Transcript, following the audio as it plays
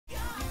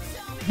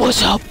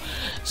What's up?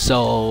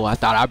 So I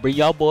thought I'd bring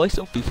y'all boys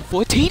some FIFA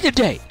 14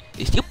 today.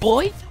 It's your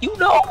boy, you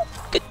know.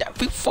 Get that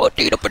FIFA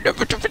 14 up in there.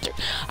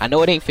 I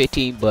know it ain't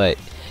 15, but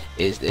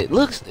it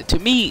looks to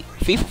me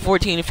FIFA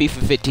 14 and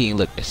FIFA 15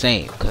 look the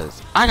same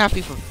because I got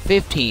FIFA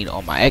 15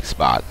 on my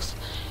Xbox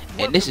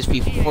and this is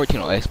FIFA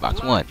 14 on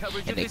Xbox One,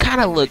 and they kind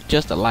of look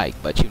just alike.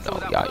 But you know,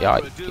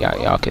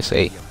 y'all can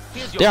say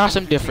there are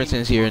some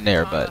differences here and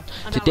there. But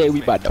today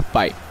we about to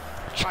fight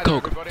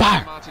Chicago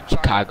Fire.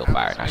 Chicago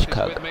Fire, not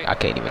Chicago. I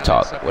can't even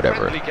talk.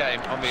 Whatever.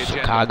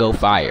 Chicago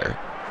Fire.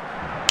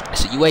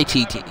 It's a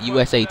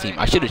USA team.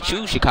 I should have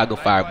choose Chicago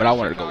Fire, but I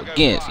wanted to go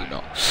against, you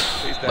know.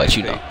 But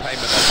you know.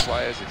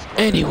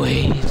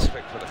 Anyways,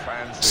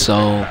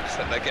 so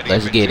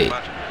let's get it.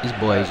 These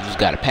boys just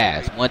gotta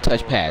pass. One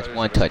touch pass.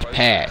 One touch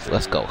pass.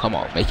 Let's go. Come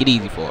on, make it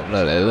easy for them.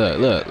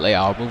 Look. They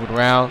all moving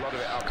around.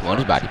 Come on,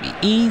 it's about to be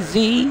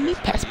easy.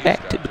 Pass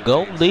back to the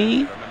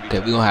goalie.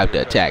 Okay, we gonna have to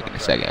attack in a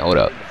second. Hold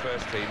up.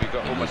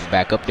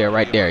 Back up there,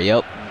 right there.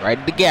 Yep, right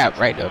in the gap,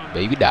 right up.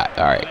 Baby dot.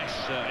 All right.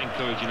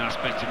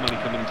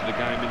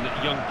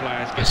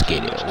 Let's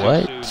get it.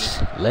 What?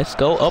 Let's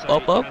go up.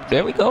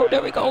 There we go.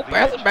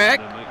 Pass it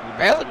back.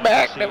 There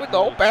we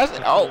go. Pass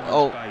it.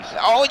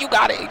 Oh, you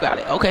got it.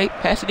 Okay,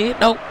 pass it in.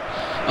 No.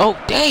 Oh,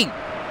 dang.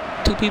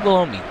 2 people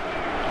on me.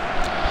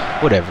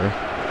 Whatever.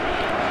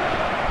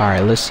 All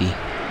right, let's see.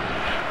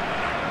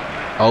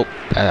 Oh,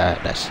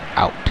 that's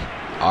out.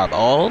 Our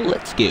ball.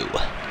 Let's go.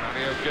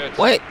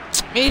 What?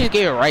 Maybe just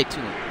gave it right to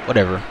him.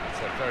 Whatever.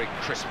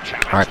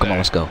 Alright, come on,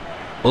 let's go.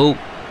 Ooh.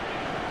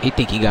 He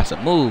think he got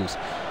some moves.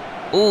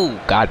 Ooh,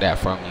 got that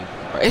from you.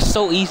 It's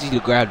so easy to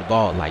grab the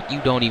ball. Like,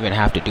 you don't even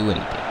have to do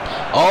anything.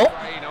 Oh,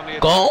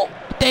 goal.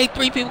 Dang,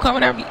 3 people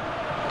coming at me.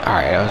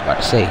 Alright, I was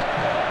about to say.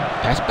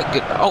 Pass back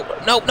good. Oh,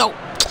 no. God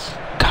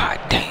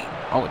dang.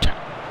 Oh,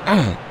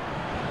 I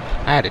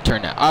had to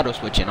turn that auto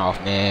switching off,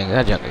 man.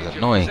 That junk is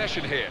annoying.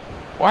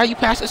 Why are you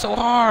passing so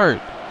hard?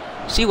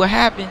 See what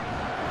happened?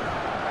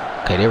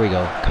 Okay, there we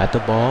go. Got the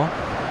ball.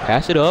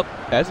 Pass it up.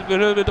 Pass it a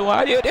little bit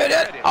wide.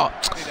 Oh,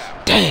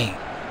 dang.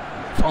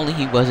 If only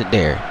he wasn't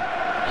there.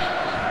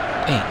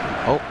 Dang.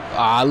 Oh,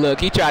 look.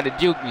 He tried to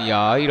juke me,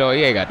 y'all. You know,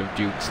 he ain't got them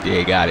jukes. He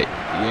ain't got it.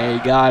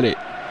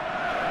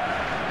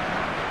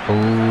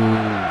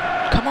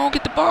 Ooh. Come on,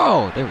 get the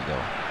ball. There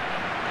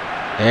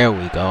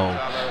we go.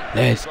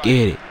 Let's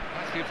get it.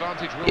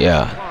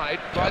 Yeah.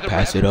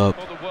 Pass it up.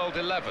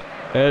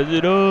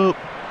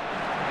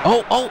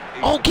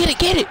 Oh,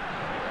 get it.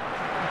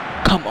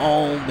 Come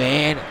on,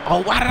 man.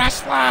 Oh, why did I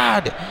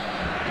slide?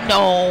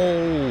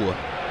 No.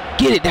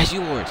 Get it. That's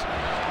yours.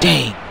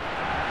 Dang.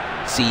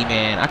 See,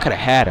 man, I could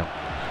have had him.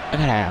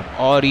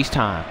 All these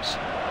times.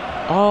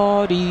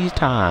 I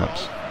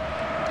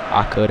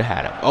could have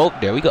had him. Oh,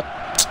 there we go.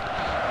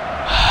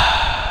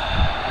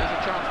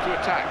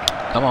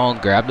 Come on,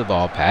 grab the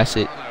ball. Pass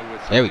it.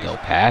 There we go.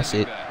 Pass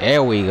it.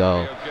 There we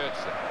go.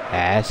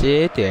 Pass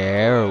it.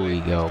 There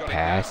we go.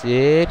 Pass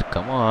it.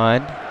 Come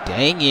on.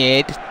 Dang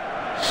it.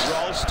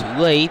 It's too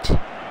late.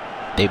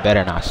 They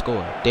better not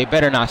score.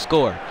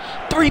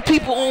 3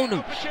 people on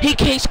him. He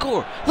can't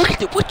score. Look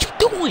at it. What you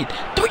doing?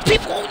 3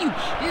 people on you.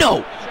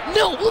 No.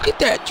 Look at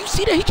that. You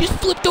see that? He just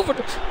flipped over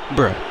the...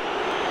 Bruh.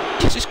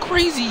 This is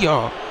crazy,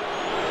 y'all.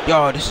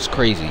 This is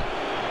crazy.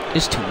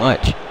 This is too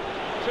much.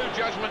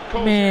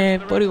 Man,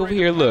 buddy over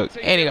here, look.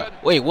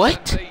 Wait,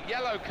 what?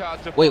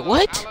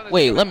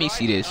 Wait, let me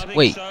see this.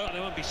 Wait.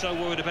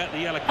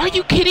 Are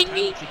you kidding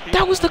me?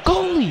 That was the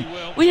goalie.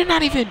 We did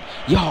not even...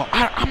 Y'all,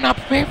 I'm not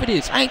prepared for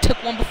this. I ain't took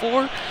one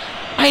before.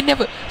 I ain't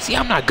never... See,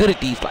 I'm not good at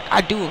these. Like,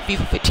 I do in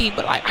FIFA 15,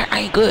 but, like, I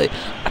ain't good.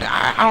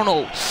 I don't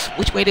know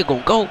which way they're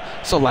gonna go.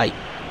 So, like,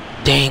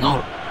 dang,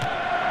 oh...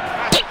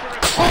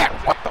 Crap,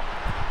 what the...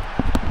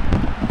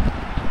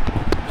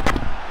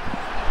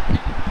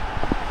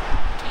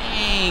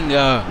 Dang,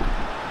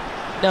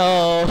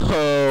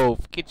 no.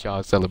 Forget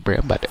y'all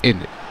celebrating. I'm about to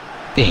end it.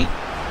 Dang.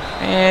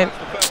 Man,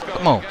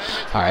 come on.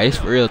 Alright, it's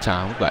for real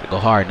time. We're about to go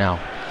hard now.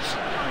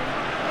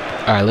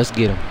 Alright, let's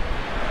get him.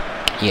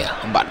 Yeah,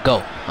 I'm about to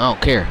go. I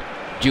don't care.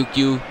 Juke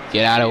you.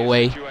 Get out of the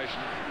way.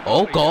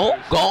 Oh, goal.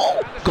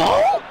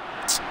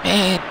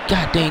 Man,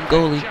 god dang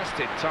goalie.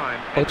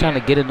 I'm trying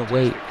to get in the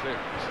way.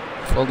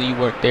 If only you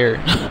weren't there.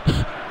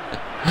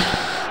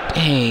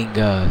 Dang.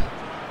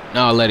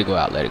 No, let it go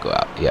out.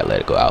 Yeah,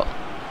 let it go out.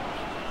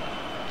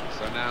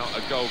 So now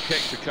a goal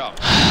kick to come.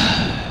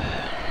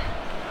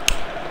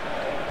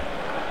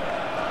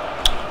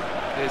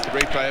 Here's the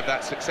replay of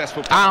that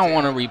successful penalty. I don't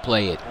want to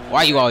replay it.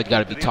 Why you always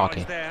got to be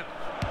talking?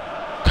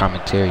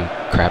 Commentary,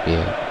 crappy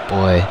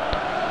boy.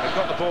 They've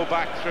got the ball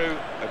back through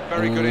a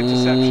very good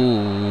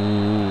interception.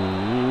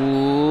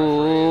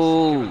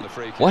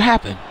 What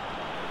happened?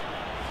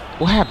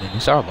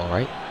 It's our ball,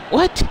 right?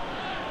 What?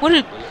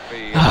 Whatever.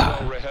 He's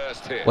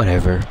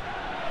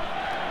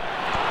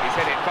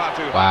hit it far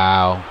too high.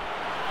 Wow.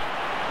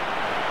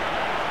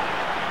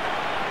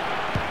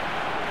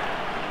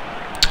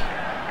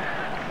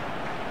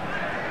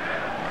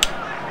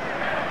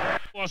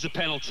 Was a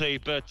penalty,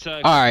 but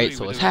alright,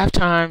 so it's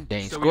halftime. They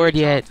ain't scored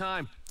yet.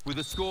 So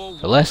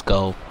let's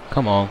go.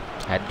 Come on.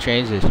 Had to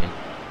transition.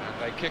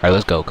 Alright,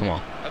 let's go. Come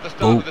on.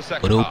 Boop.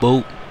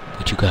 Boop.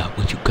 What you got?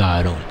 What you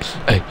got on?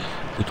 Hey,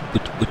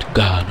 what you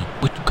got on?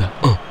 What you got?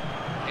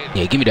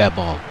 Yeah, give me that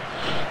ball.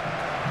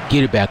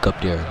 Get it back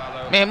up there.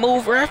 Man,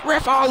 move, ref.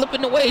 Ref all up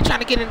in the way trying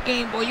to get in the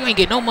game, boy. You ain't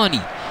get no money.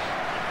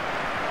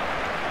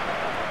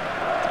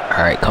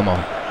 Alright, come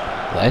on.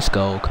 Let's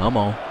go. Come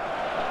on.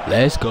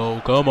 Let's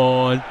go. Come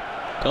on.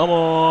 Come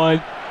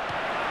on.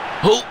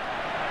 Who?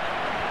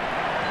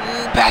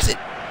 Pass it.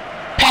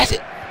 Pass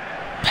it.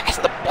 Pass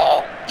the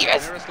ball.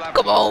 Yes.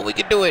 Come on. We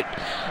can do it.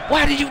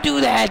 Why did you do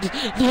that?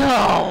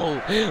 No.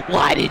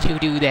 Why did you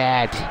do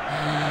that?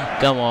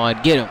 Come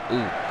on. Get him.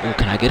 Ooh.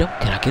 Can I get him?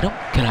 Can I get him?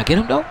 Can I get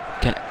him, though?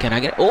 Can I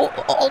get him?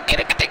 Oh, get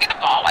it. Get the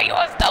ball. Why you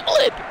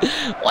stumbling?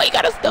 Why you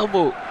gotta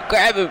stumble?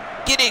 Grab him.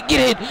 Get it.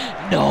 Get it.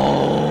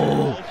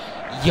 No.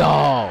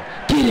 Y'all.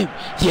 Get him.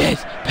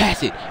 Yes.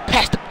 Pass it.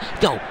 Pass the.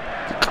 No.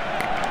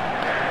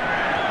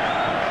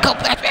 Go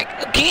back.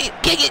 Kick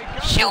it.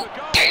 Shoot.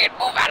 Dang it.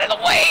 Move out of the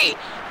way.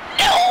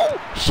 No.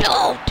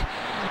 Shoot.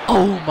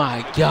 Oh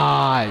my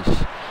gosh.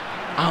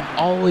 I'm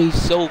always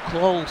so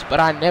close, but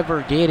I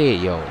never did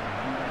it, yo.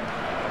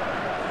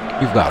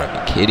 You've got to be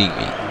kidding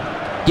me.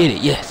 Get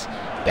it. Yes.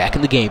 Back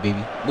in the game,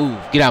 baby. Move.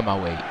 Get out of my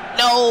way.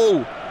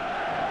 No.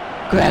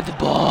 Grab the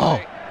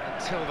ball.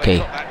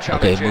 Okay.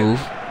 Okay.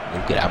 Move.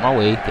 Get out of my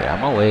way. Get out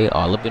of my way.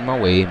 All up in my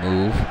way.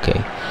 Move. Okay.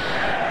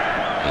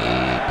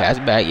 Hey, pass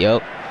it back.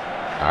 Yep.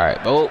 All right.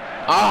 Oh.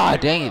 Ah,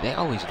 dang it. They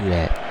always do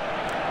that.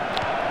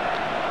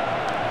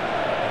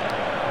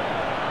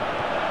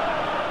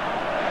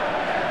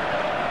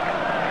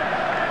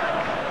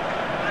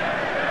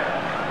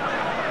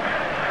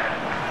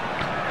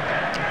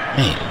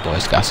 Man, the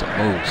boys got some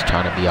moves.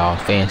 Trying to be all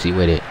fancy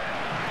with it.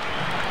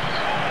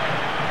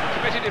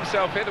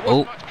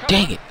 Oh,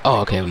 dang it.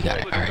 Oh, okay, we got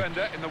it. All right.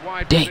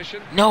 Dang.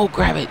 No,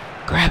 grab it.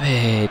 Grab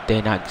it.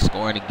 They're not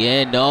scoring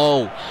again.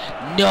 No.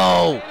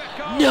 No.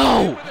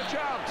 No.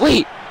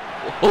 Wait.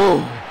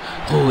 Oh.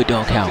 Oh, it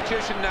don't count.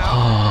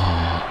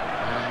 Oh.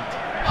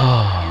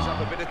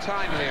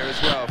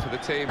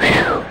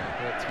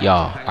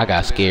 Y'all, I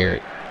got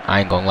scared. I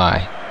ain't gonna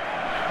lie.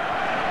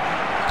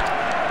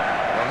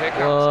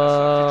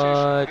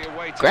 What?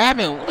 Grab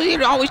him.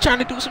 You're always trying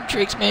to do some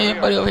tricks, man.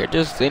 Buddy over here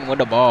just sitting with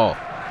the ball.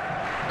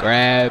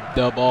 Grab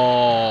the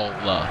ball.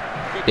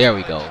 There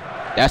we go.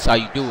 That's how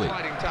you do it.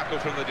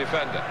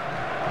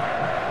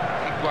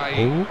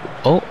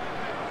 Oh.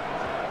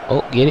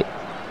 Oh, get it.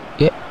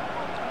 Yeah.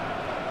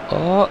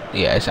 Oh,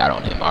 yeah, it's out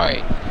on him. All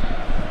right.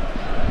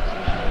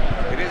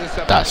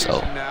 Thought so.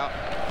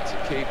 To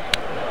keep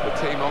the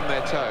team on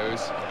their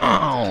toes.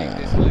 Oh.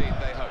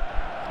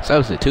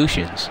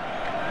 Substitutions.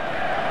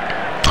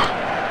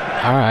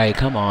 All right,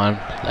 come on.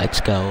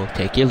 Let's go.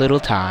 Take your little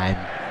time.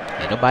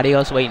 Ain't nobody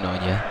else waiting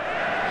on you.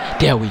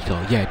 There we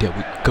go. Yeah, there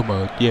we. Come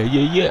on. Yeah.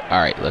 All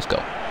right, let's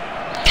go.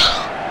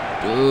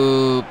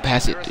 Ooh,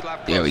 pass it.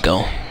 There we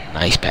go.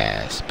 Nice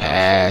pass.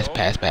 Pass.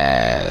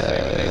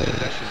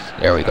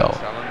 There we go.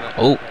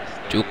 Oh,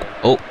 juke.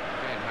 Oh.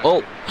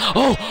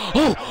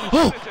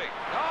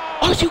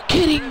 Are you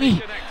kidding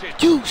me?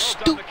 You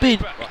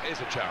stupid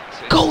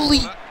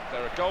goalie.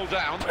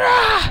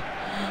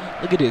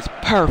 Look at this.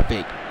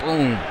 Perfect.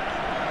 Boom.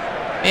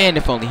 Man,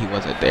 if only he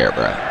wasn't there,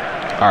 bro.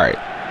 All right.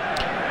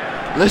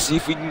 Let's see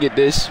if we can get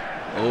this.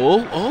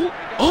 Oh,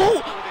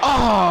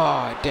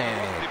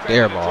 dang.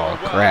 Their ball.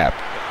 Crap.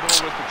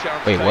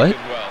 Wait, what?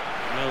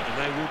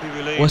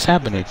 What's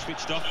happening?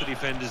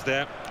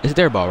 It's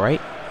their ball,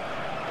 right?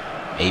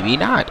 Maybe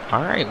not.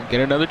 All right, we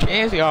get another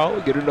chance, y'all.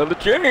 We get another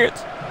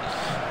chance.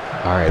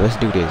 All right, let's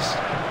do this.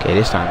 Okay,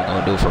 this time we're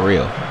going to do it for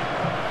real.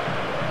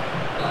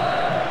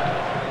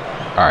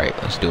 All right,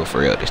 let's do it for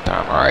real this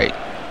time. All right.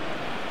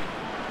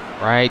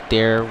 Right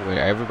there where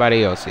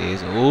everybody else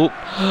is. Oop. Boom.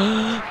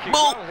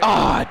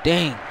 Ah,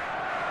 dang.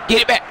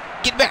 Get it back.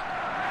 Kick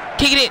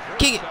it in.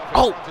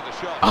 Oh.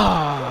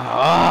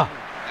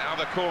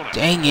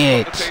 Dang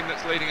it.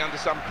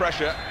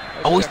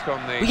 Oh,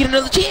 we get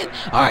another chance.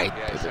 All right.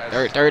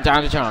 Third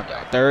time the charm,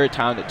 y'all. Third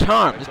time the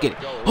charm. Let's get it.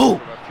 Oh.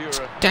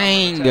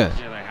 Dang. All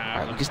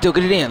right, we can still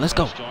get it in. Let's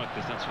go.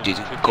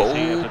 Just go.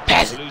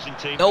 Pass it.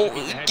 No.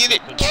 Get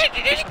it.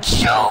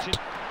 Shoot.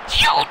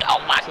 Oh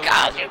my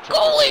gosh, you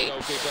goalie.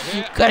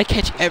 Gotta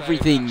catch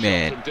everything,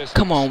 man.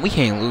 Come on, we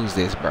can't lose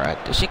this, bro.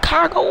 The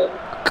Chicago,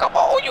 come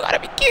on, you gotta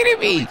be kidding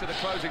me.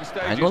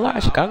 I ain't gonna lie,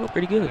 Chicago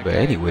pretty good, but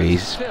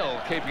anyways.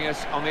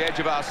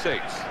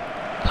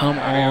 Come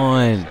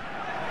on.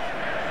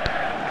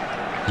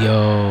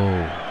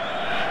 Yo.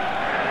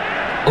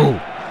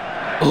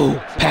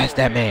 Oh, pass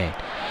that man.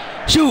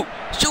 Shoot,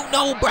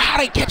 no, bro. How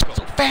they catch him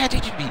so fast? They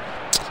just be,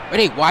 or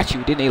they watch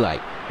you, then they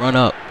like run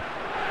up.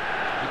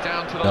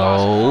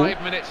 No,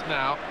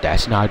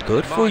 that's not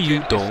good for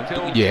you. Don't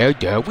do. Yeah,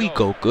 there we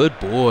go. Good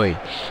boy.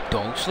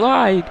 Don't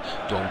slide.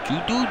 Don't you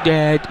do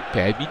that.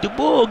 Pass me the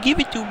ball. Give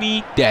it to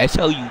me. That's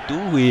how you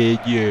do it.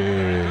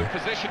 Yeah.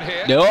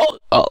 No.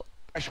 Oh.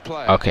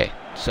 Okay.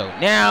 So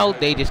now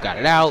they just got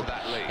it out,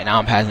 and now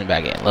I'm passing it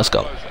back in. Let's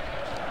go.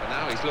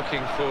 Now he's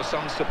looking for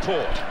some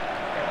support.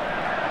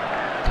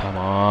 Come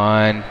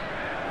on.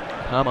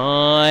 Come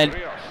on.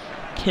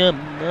 Come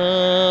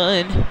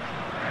on.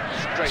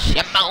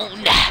 Come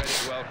on.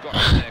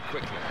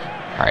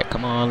 Alright,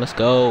 come on. Let's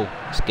go.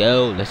 Let's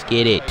go. Let's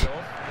get it.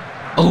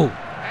 Oh.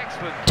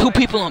 2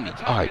 people on me.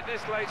 Alright.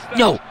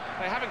 No.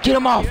 Get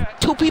him off.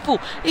 2 people.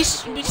 He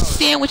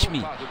sandwiched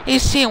me. He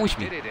sandwiched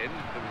me.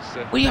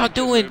 What are y'all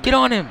doing? Get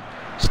on him.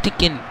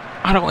 Sticking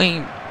auto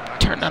aim.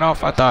 Turn that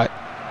off, I thought.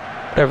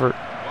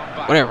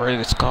 Whatever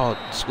it's called.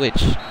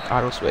 Switch.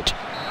 Auto switch.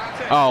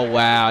 Oh,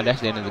 wow. That's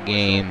the end of the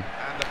game.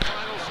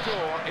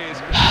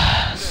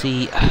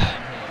 See,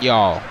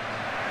 y'all.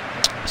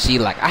 See,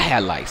 like, I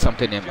had, like,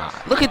 something in my...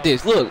 Look at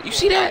this. Look. You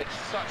see that?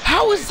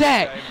 How is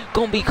that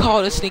gonna be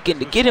called a sneak in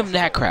to get him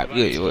that crap?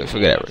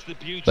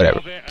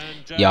 Whatever.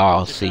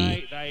 Y'all,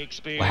 see,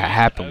 what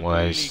happened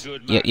was...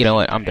 Yeah, you know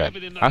what? I'm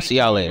done. I'll see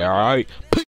y'all later, alright?